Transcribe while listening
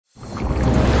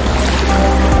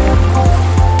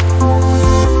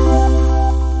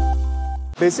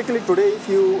Basically, today, if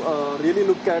you really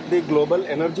look at the global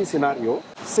energy scenario,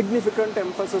 significant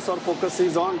emphasis or focus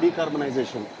is on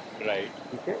decarbonization. Right.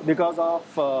 Okay, because of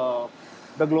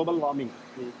the global warming.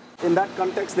 In that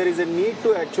context, there is a need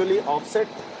to actually offset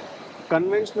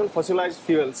conventional fossilized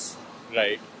fuels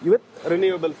Right. with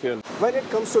renewable fuel. When it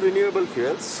comes to renewable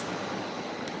fuels,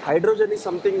 hydrogen is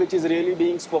something which is really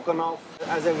being spoken of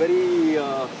as a very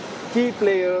key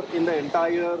player in the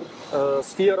entire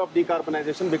sphere of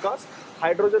decarbonization, because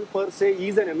hydrogen per se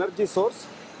is an energy source,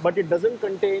 but it doesn't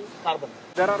contain carbon.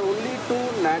 There are only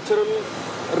two natural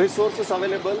resources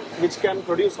available which can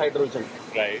produce hydrogen.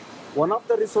 Right. One of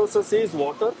the resources is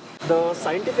water. The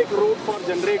scientific route for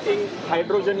generating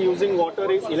hydrogen using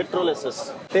water is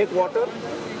electrolysis. Take water,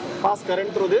 pass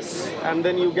current through this, and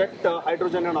then you get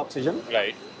hydrogen and oxygen.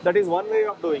 Right. That is one way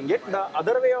of doing it. The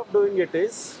other way of doing it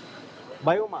is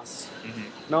biomass.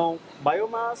 Now,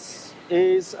 biomass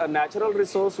is a natural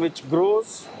resource which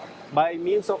grows by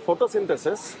means of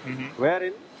photosynthesis,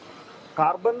 wherein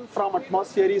carbon from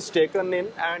atmosphere is taken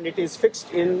in and it is fixed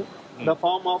in the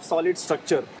form of solid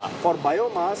structure. For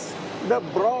biomass, the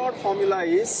broad formula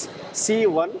is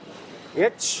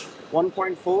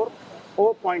C1H1.4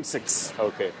 O.6.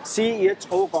 Okay.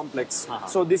 CHO complex.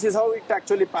 So this is how it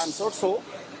actually pans out. So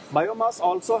biomass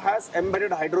also has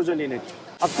embedded hydrogen in it.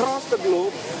 Across the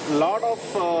globe, a lot of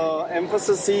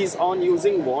emphasis is on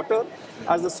using water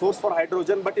as the source for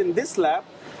hydrogen. But in this lab,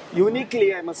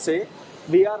 uniquely I must say,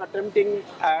 we are attempting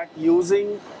at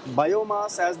using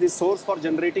biomass as the source for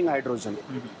generating hydrogen.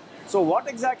 So what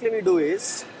exactly we do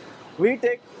is, we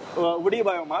take woody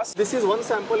biomass. This is one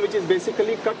sample which is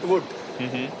basically cut wood.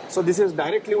 So this is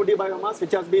directly woody biomass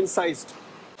which has been sized.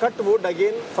 Cut wood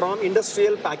again from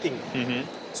industrial packing.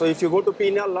 So if you go to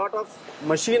Pina, a lot of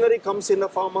machinery comes in the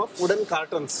form of wooden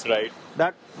cartons. Right.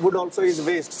 That wood also is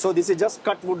waste. So this is just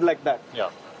cut wood like that.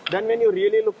 Yeah. Then when you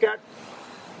really look at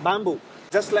bamboo,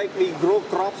 just like we grow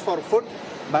crops for food,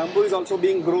 bamboo is also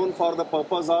being grown for the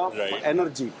purpose of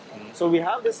energy. So we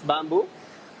have this bamboo.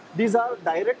 These are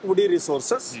direct woody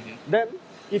resources. Then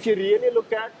if you really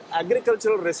look at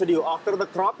agricultural residue, after the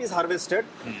crop is harvested,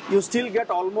 you still get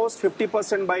almost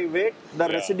 50% by weight, the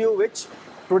residue which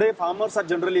today farmers are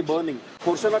generally burning.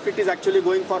 Portion of it is actually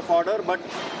going for fodder, but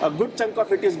a good chunk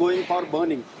of it is going for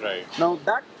burning. Right. Now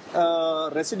that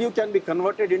residue can be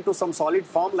converted into some solid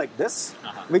form like this,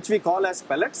 which we call as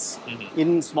pellets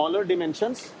in smaller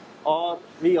dimensions, or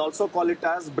we also call it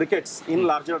as briquettes in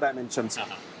larger dimensions.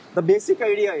 The basic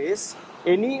idea is,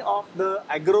 any of the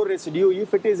agro residue,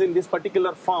 if it is in this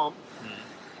particular form,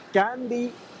 can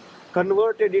be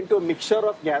converted into a mixture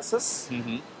of gases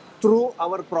through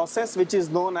our process which is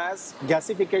known as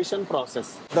gasification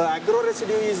process. The agro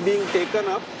residue is being taken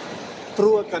up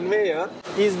through a conveyor,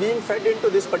 is being fed into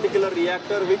this particular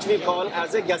reactor which we call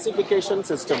as a gasification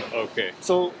system. Okay.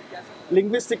 So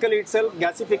linguistically itself,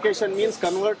 gasification means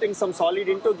converting some solid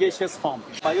into gaseous form.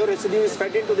 Bio residue is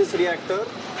fed into this reactor,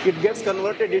 it gets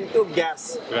converted into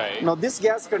gas. Right. Now this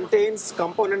gas contains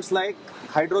components like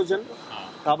hydrogen,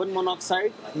 carbon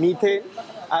monoxide, methane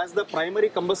as the primary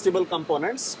combustible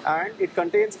components, and it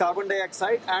contains carbon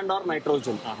dioxide and or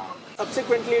nitrogen.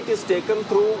 Subsequently, it is taken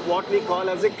through what we call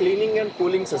as a cleaning and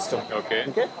cooling system. Okay.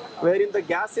 Wherein the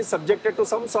gas is subjected to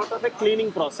some sort of a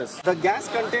cleaning process. The gas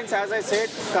contains, as I said,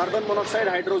 carbon monoxide,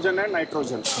 hydrogen and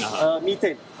nitrogen,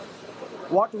 methane.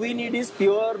 What we need is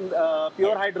pure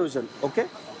hydrogen. Okay.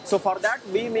 So for that,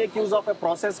 we make use of a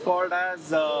process called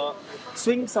as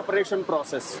swing separation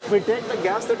process. We take the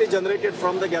gas that is generated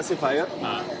from the gasifier,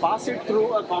 pass it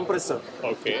through a compressor.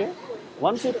 Okay.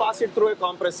 Once we pass it through a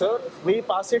compressor, we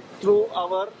pass it through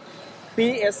our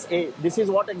PSA. This is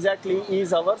what exactly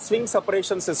is our swing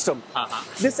separation system.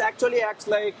 This actually acts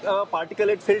like a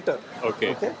particulate filter.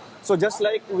 Okay. So just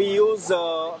like we use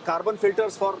carbon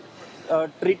filters for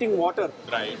treating water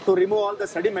to remove all the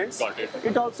sediments, Got it.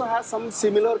 It also has some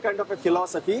similar kind of a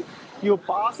philosophy. You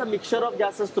pass a mixture of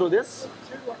gases through this,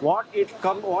 what it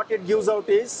gives out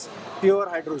is pure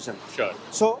hydrogen. Sure.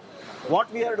 So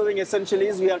what we are doing essentially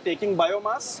is, we are taking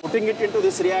biomass, putting it into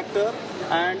this reactor,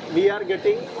 and we are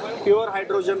getting pure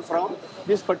hydrogen from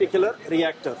this particular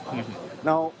reactor.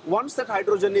 Now once that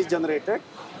hydrogen is generated,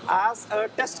 as a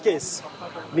test case,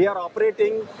 we are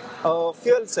operating a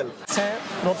fuel cell. It's a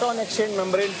proton exchange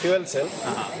membrane fuel cell,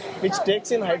 which takes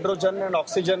in hydrogen and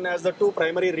oxygen as the two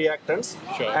primary reactants,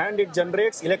 and it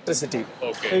generates electricity.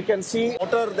 So you can see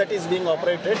motor that is being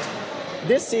operated.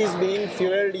 This is being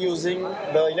fueled using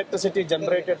the electricity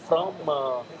generated from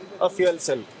a fuel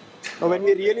cell. Now, when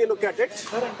we really look at it,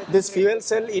 this fuel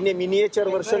cell in a miniature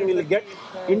version will get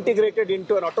integrated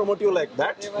into an automotive like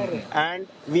that, and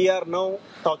we are now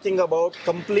talking about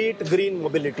complete green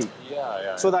mobility.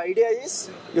 So the idea is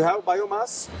you have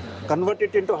biomass, convert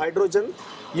it into hydrogen,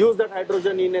 use that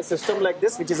hydrogen in a system like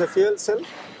this, which is a fuel cell,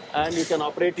 and you can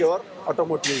operate your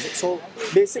automotive. So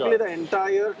basically the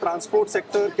entire transport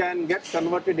sector can get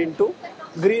converted into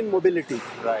green mobility.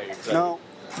 Now,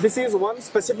 this is one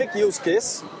specific use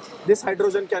case. This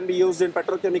hydrogen can be used in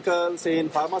petrochemicals, in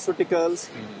pharmaceuticals,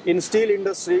 in steel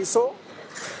industry. So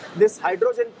this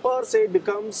hydrogen per se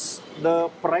becomes the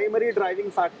primary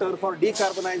driving factor for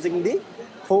decarbonizing the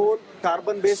whole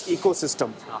carbon-based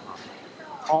ecosystem.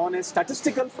 On a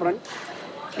statistical front,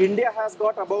 India has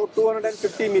got about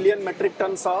 250 million metric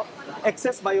tons of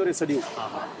excess bioresidue.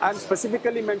 I am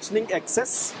specifically mentioning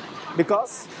excess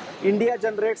because India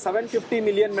generates 750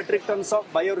 million metric tons of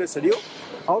bioresidue.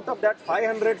 Out of that,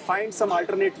 500 find some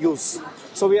alternate use.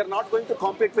 So we are not going to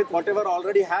compete with whatever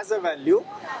already has a value.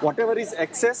 Whatever is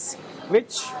excess,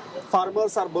 which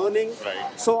farmers are burning,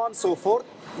 so on and so forth,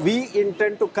 we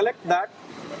intend to collect that,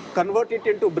 convert it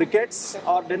into briquettes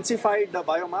or densified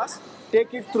biomass,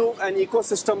 take it through an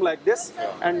ecosystem like this,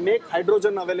 and make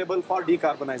hydrogen available for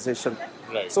decarbonization.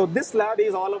 So this lab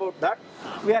is all about that.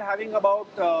 We are having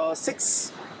about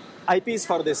 6 IPs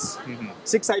for this.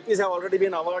 6 IPs have already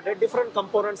been awarded. Different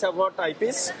components have got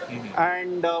IPs,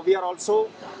 and we are also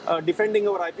defending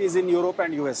our IPs in Europe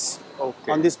and US.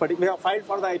 On this particular, we have filed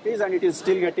for the IPs, and it is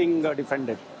still getting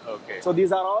defended. So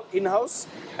these are all in-house,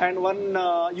 and one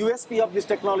USP of this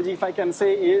technology, if I can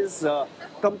say, is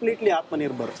completely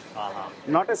Atmanirbhar.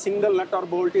 Not a single nut or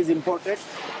bolt is imported,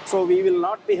 so we will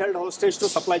not be held hostage to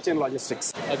supply chain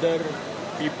logistics. Other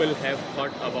people have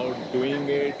thought about doing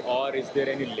it, or is there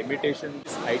any limitation?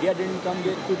 This idea didn't come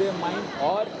to their mind,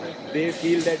 or they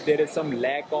feel that there is some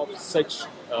lack of such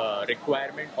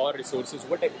requirement or resources?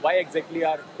 Why exactly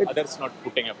are others not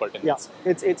putting effort in this?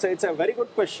 It's a very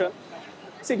good question.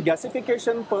 See,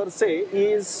 gasification per se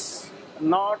is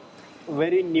not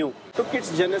very new. Took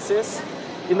its genesis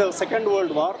in the Second World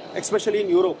War, especially in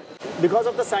Europe. Because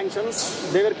of the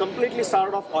sanctions, they were completely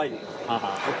starved of oil.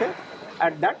 Okay?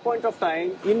 At that point of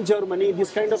time, in Germany, these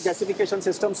kind of gasification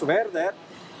systems were there,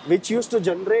 which used to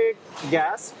generate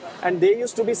gas, and they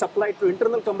used to be supplied to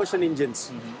internal combustion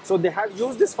engines. So they have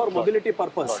used this for mobility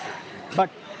purpose. But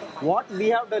what we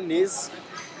have done is,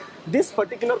 this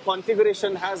particular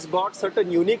configuration has got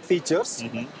certain unique features,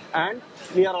 and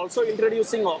we are also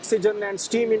introducing oxygen and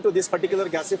steam into this particular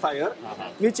gasifier,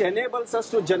 which enables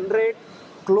us to generate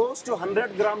close to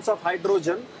 100 grams of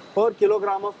hydrogen per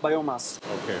kilogram of biomass.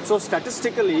 So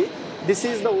statistically, this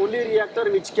is the only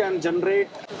reactor which can generate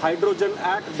hydrogen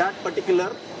at that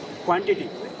particular quantity.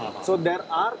 So there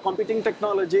are competing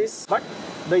technologies, but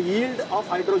the yield of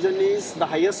hydrogen is the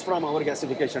highest from our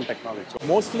gasification technology.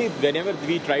 Mostly whenever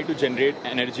we try to generate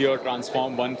energy or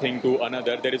transform one thing to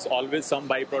another, there is always some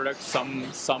byproduct,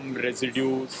 some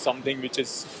residue, something which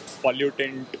is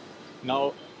pollutant.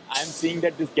 Now, I am seeing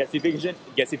that this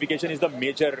gasification is the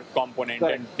major component,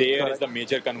 and there is the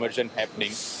major conversion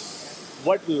happening.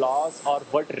 What loss or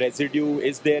what residue,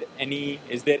 is there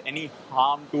any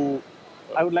harm to?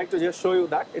 I would like to just show you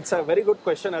that. It's a very good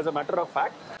question, as a matter of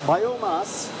fact.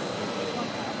 Biomass,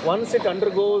 once it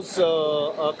undergoes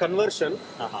conversion,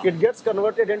 it gets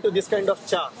converted into this kind of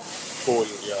char. Coal,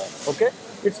 Okay?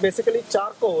 It's basically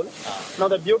charcoal. Now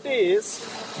the beauty is,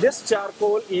 this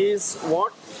charcoal is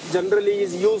what generally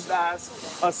is used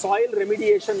as a soil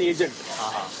remediation agent.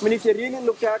 I mean, if you really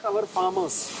look at our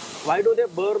farmers, why do they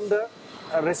burn the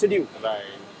residue?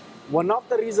 One of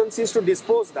the reasons is to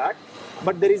dispose that,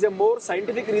 but there is a more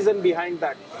scientific reason behind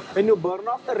that. When you burn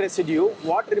off the residue,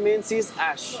 what remains is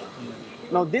ash.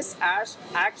 Now this ash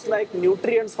acts like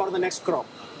nutrients for the next crop.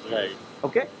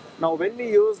 Okay? Now when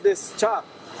we use this char,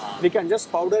 we can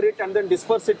just powder it and then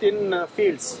disperse it in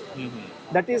fields.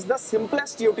 That is the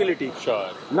simplest utility.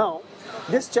 Now,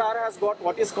 this char has got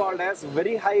what is called as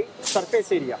very high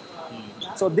surface area.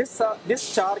 So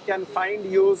this char can find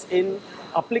use in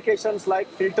applications like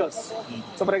filters.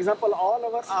 So for example, all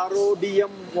our RO, DM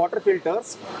water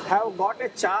filters have got a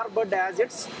char bud as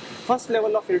its first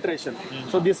level of filtration.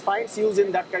 So this finds use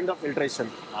in that kind of filtration.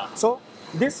 So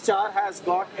this char has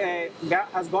got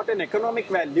an economic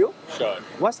value.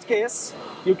 Worst case,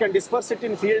 you can disperse it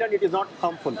in field and it is not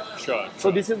harmful.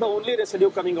 So this is the only residue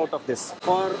coming out of this.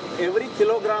 For every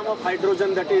kilogram of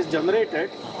hydrogen that is generated,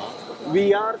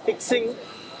 we are fixing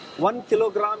 1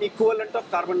 kilogram equivalent of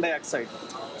carbon dioxide.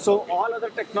 So all other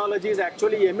technologies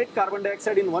actually emit carbon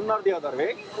dioxide in one or the other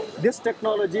way. This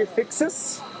technology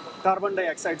fixes carbon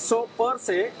dioxide. So per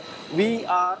se,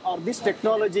 this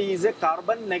technology is a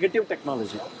carbon negative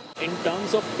technology. In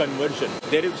terms of conversion,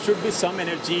 there should be some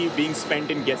energy being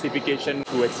spent in gasification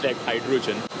to extract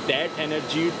hydrogen. That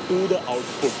energy to the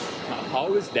output.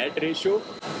 How is that ratio?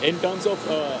 In terms of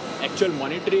actual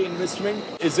monetary investment,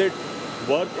 is it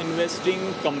worth investing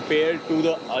compared to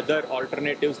the other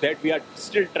alternatives that we are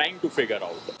still trying to figure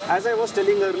out? As I was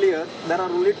telling earlier, there are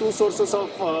only two sources of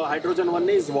hydrogen. One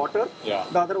is water, Yeah.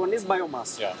 the other one is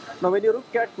biomass. Yeah. Now when you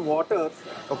look at water,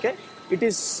 okay, it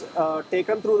is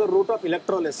taken through the route of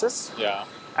electrolysis. Yeah.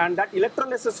 And that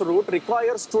electrolysis route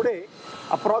requires today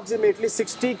approximately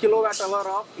 60 kilowatt hour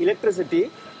of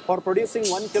electricity for producing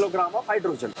 1 kilogram of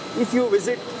hydrogen. If you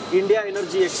visit India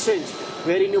Energy Exchange,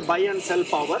 wherein you buy and sell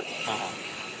power,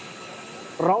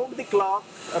 round the clock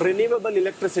renewable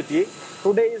electricity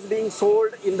today is being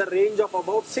sold in the range of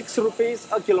about 6 rupees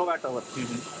a kilowatt hour.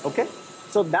 Okay,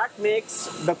 so that makes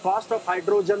the cost of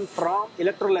hydrogen from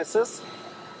electrolysis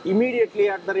immediately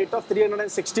at the rate of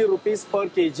 360 rupees per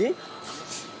kg.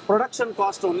 Production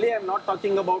cost only, I am not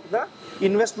talking about the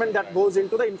investment that goes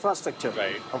into the infrastructure.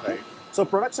 Right. Okay. Right. So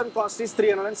production cost is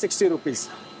 360 rupees.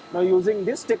 Now using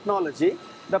this technology,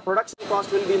 the production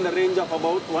cost will be in the range of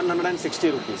about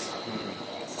 160 rupees.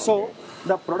 So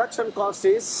the production cost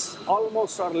is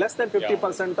almost or less than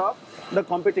 50% of the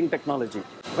competing technology.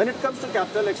 When it comes to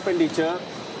capital expenditure,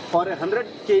 for a 100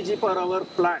 kg per hour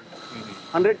plant,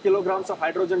 100 kilograms of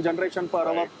hydrogen generation per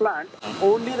hour plant,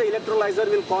 only the electrolyzer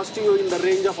will cost you in the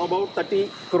range of about 30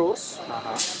 crores.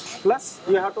 Plus,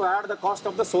 you have to add the cost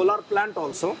of the solar plant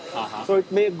also. So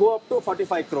it may go up to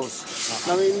 45 crores.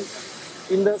 Now,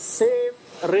 in the same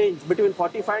range between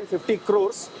 45 and 50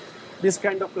 crores, this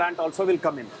kind of plant also will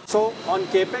come in. So on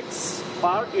capex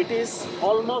part, it is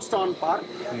almost on par.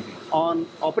 On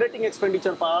operating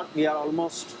expenditure part, we are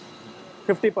almost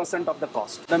 50% of the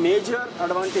cost. The major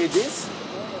advantage is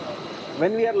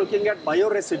when we are looking at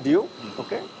bioresidue,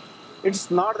 okay,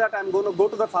 it's not that I'm going to go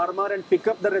to the farmer and pick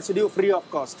up the residue free of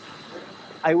cost.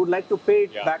 I would like to pay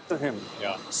it back to him.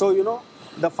 So, you know,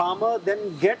 the farmer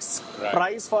then gets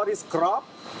price for his crop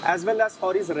as well as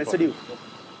for his residue.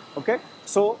 Okay,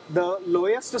 so the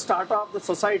lowest strata of the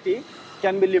society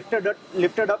can be lifted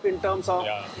up in terms of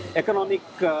economic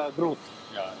growth.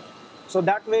 So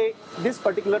that way, this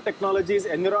particular technology is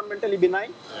environmentally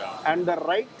benign and the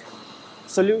right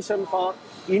solution for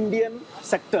Indian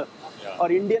sector or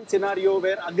Indian scenario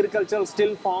where agriculture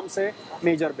still forms a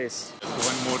major base.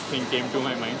 One more thing came to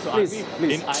my mind. So Please.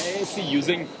 in IISc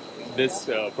using this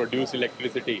produced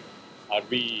electricity, are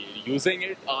we using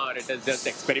it or it is just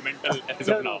experimental as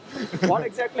of now? What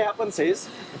exactly happens is,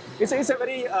 it's a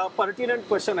very pertinent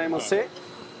question, I must say.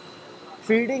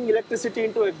 Feeding electricity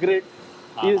into a grid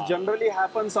is generally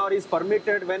happens or is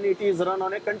permitted when it is run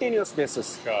on a continuous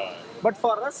basis. But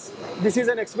for us, this is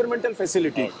an experimental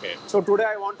facility. So today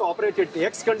I want to operate it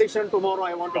X condition, tomorrow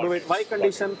I want to do it Y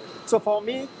condition. So for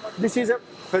me, this is a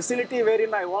facility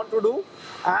wherein I want to do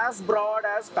as broad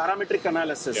as parametric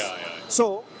analysis.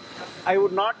 So I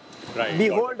would not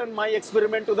beholden my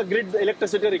experiment to the grid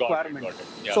electricity requirement.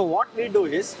 So what we do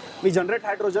is, we generate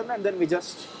hydrogen and then we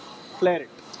just flare it.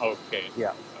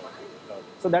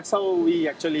 So that's how we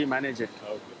actually manage it.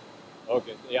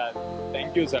 Okay. Yeah.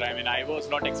 Thank you, sir. I mean, I was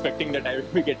not expecting that I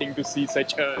would be getting to see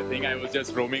such a thing. I was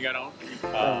just roaming around.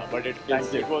 But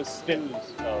it was still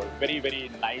a very,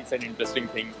 very nice and interesting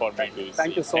thing for me to see.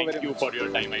 Thank you so very much. Thank you for your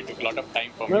time. I took a lot of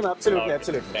time for me. No,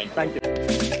 absolutely. Thank you. Thank you.